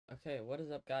Okay, what is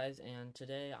up, guys? And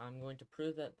today I'm going to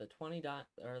prove that the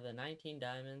 19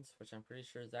 diamonds, which I'm pretty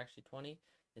sure is actually 20,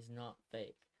 is not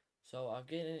fake. So I've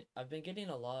been getting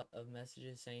a lot of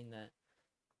messages saying that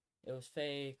it was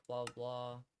fake, blah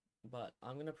blah, but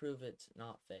I'm gonna prove it's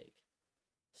not fake.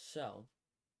 So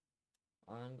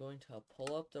I'm going to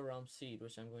pull up the realm seed,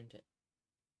 which I'm going to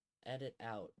edit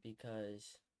out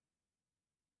because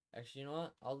actually, you know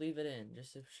what? I'll leave it in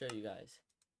just to show you guys.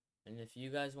 And if you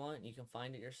guys want, you can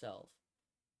find it yourself.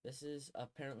 This is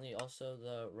apparently also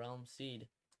the realm seed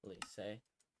release, say.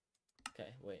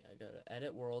 Okay, wait, I gotta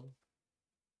edit world.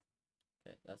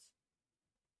 Okay,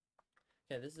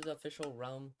 this is the official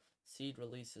realm seed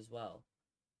release as well.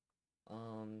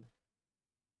 No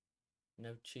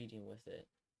cheating with it.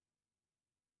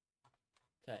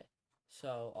 Okay,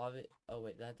 so oh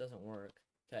wait, that doesn't work.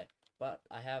 Okay, but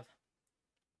I have,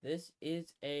 this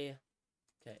is a,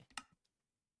 okay,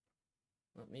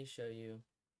 let me show you.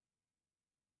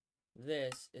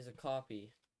 This is a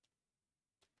copy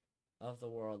of the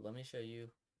world. Let me show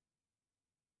you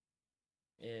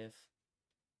if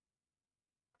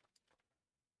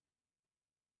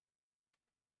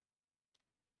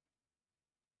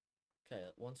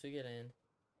okay, once we get in,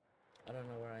 I don't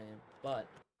know where I am, but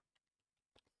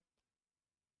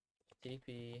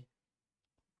TP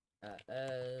at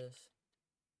S,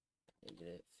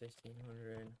 negative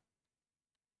 1580,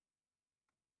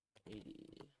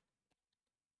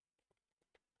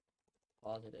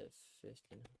 positive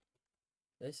 15.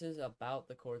 This is about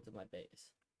the chords of my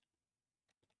bass.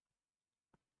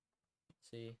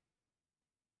 See?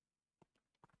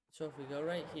 So if we go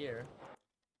right here,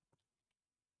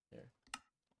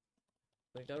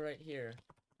 if we go right here,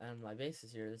 and my bass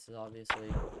is here, this is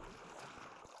obviously,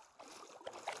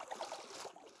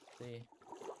 see?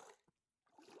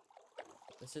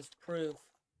 This is proof.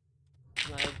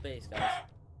 My old bass, guys.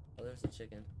 Oh, there's a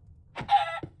chicken.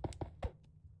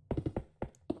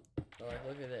 So like,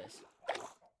 look at this.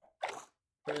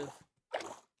 Proof.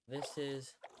 This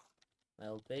is my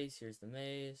old bass. Here's the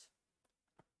maze.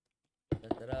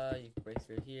 Da-da-da. You can break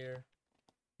through here.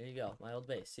 Here you go. My old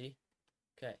bass. See?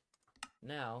 Okay.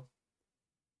 Now,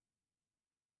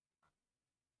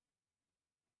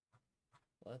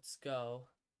 let's go.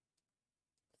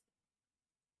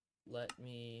 Let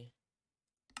me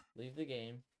leave the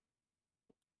game.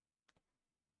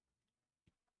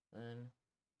 And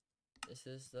this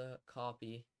is the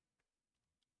copy.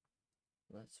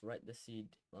 Let's write the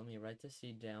seed. Let me write the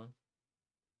seed down.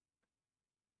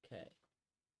 Okay.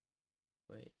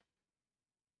 Wait.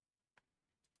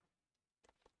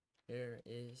 Here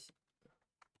is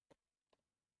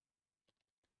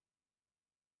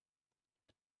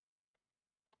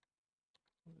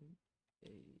a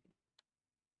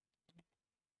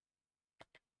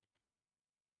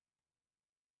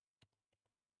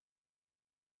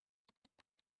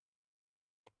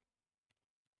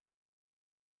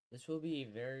this will be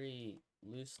very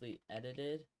loosely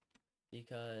edited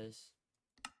because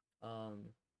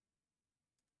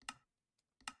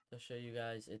to show you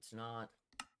guys it's not,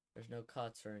 there's no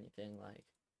cuts or anything, like,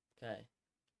 okay,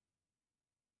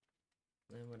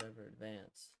 then whatever,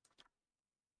 advance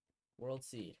world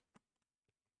seed.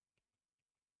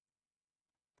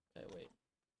 Okay, wait,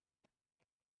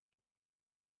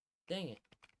 dang it,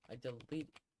 I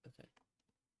deleted. Okay,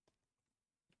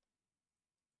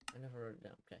 I never wrote it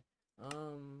down. Okay,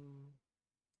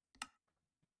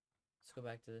 let's go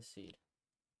back to the seed.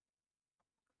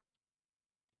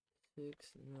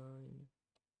 6 9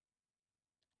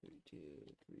 3 2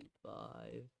 3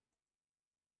 5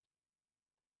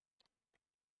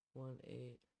 1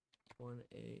 8 1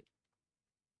 8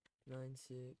 9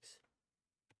 6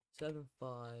 7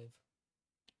 5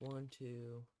 1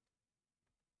 2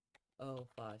 0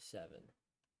 5 7.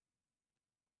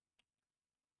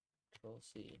 Control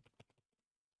C.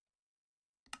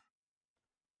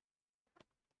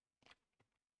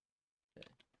 Okay.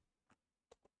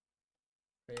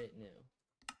 Create new.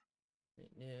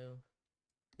 Create new.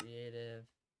 Creative.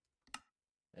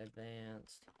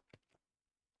 Advanced.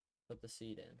 Put the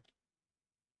seed in.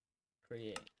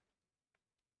 Create.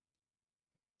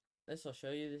 This will show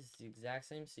you this is the exact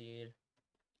same seed.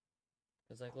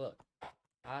 Cause like, look,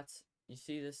 that's, you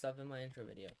see this stuff in my intro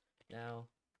video. Now,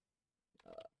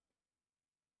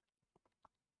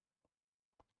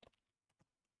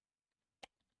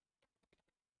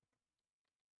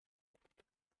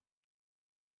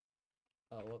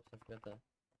 oh, whoops, I forgot the.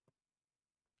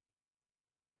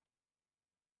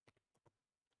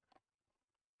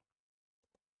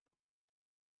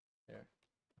 There.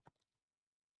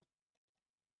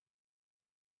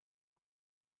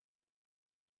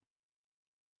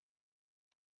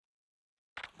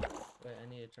 Wait, I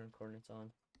need to turn coordinates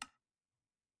on.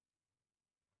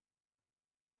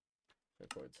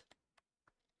 Records.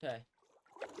 Okay.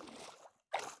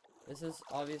 This is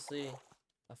obviously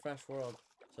a fresh world,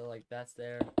 so like that's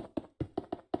there.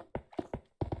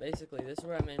 Basically, this is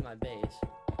where I made my base.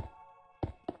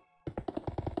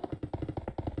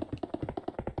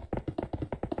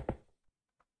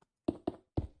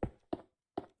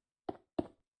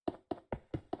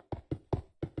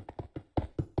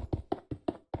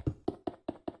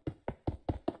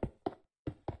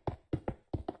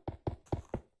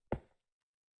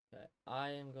 Okay,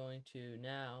 I am going to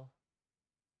now.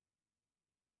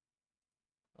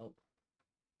 Oh.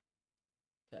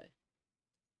 Okay.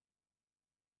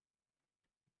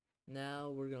 Now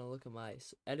we're gonna look at my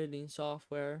editing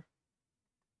software.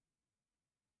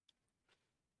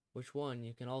 Which one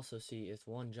you can also see is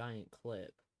one giant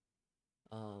clip.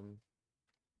 So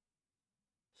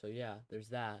yeah, there's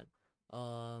that.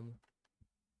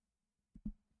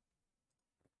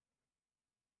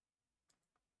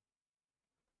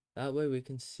 That way we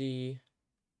can see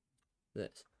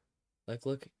this. Like,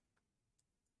 look,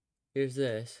 here's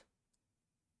this.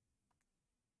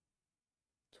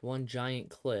 It's one giant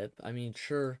clip. I mean,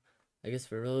 sure, I guess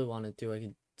if I really wanted to, I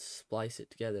could splice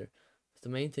it together. But the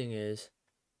main thing is,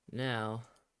 now,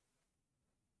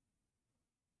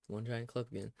 one giant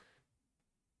clip again.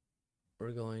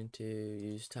 We're going to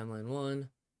use timeline 1,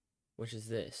 which is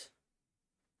this.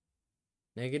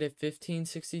 Negative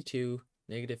 1562,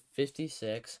 negative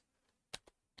 56,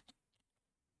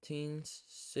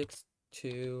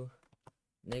 1562,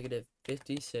 negative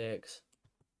 56,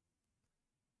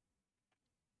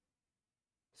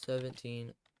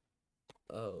 17,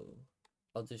 oh,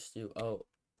 I'll just do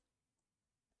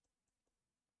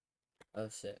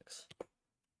 06.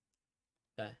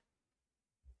 Okay.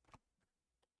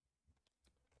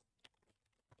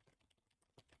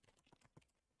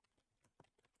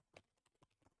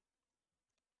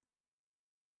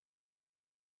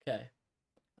 Okay.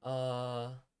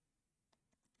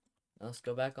 Let's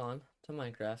go back on to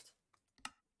Minecraft.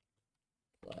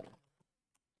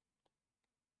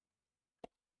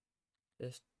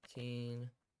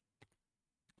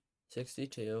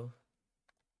 1562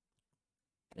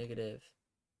 negative.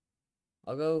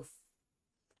 I'll go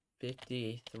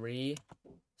 53,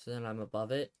 so then I'm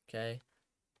above it, okay?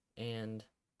 And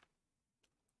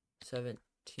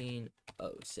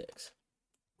 1706.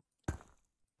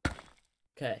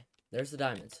 Okay, there's the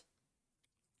diamonds.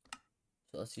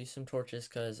 So let's use some torches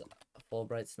because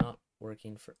Fulbright's not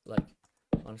working for, like,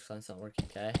 honestly, it's not working,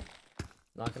 okay?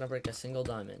 Not gonna break a single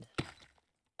diamond.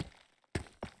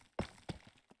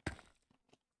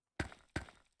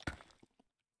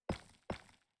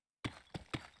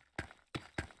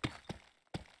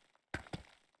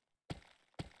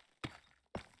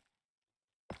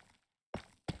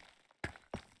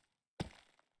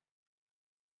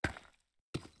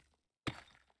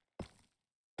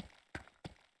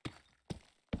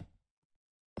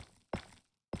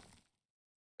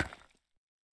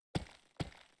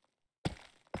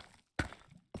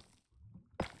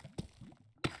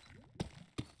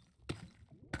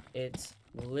 It's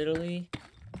literally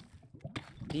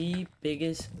the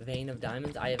biggest vein of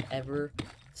diamonds I have ever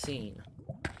seen.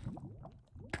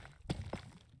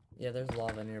 Yeah, there's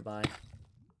lava nearby.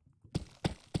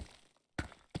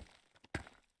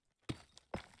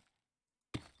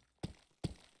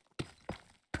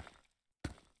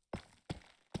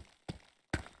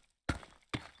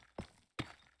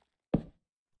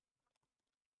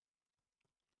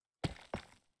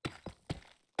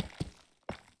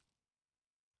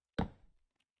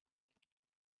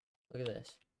 Look at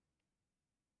this.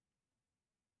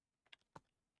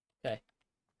 Okay.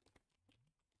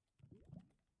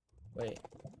 Wait.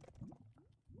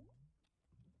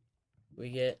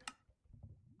 We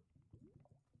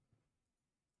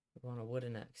want a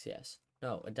wooden axe, yes.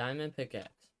 No, a diamond pickaxe.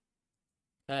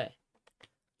 Okay.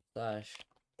 Slash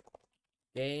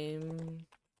game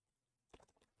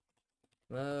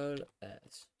mode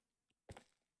S.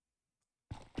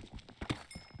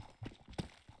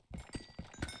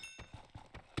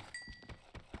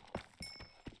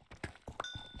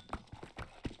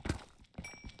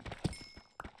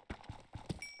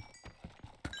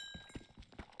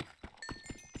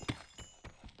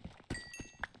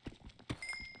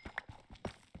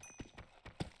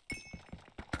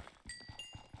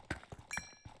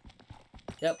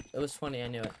 Yep, it was 20, I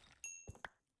knew it.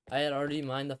 I had already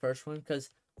mined the first one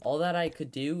because all that I could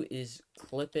do is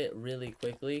clip it really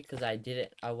quickly because I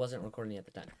wasn't recording at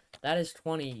the time. That is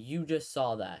 20, you just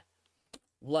saw that.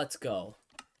 Let's go.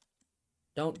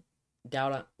 Don't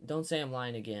say I'm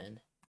lying again.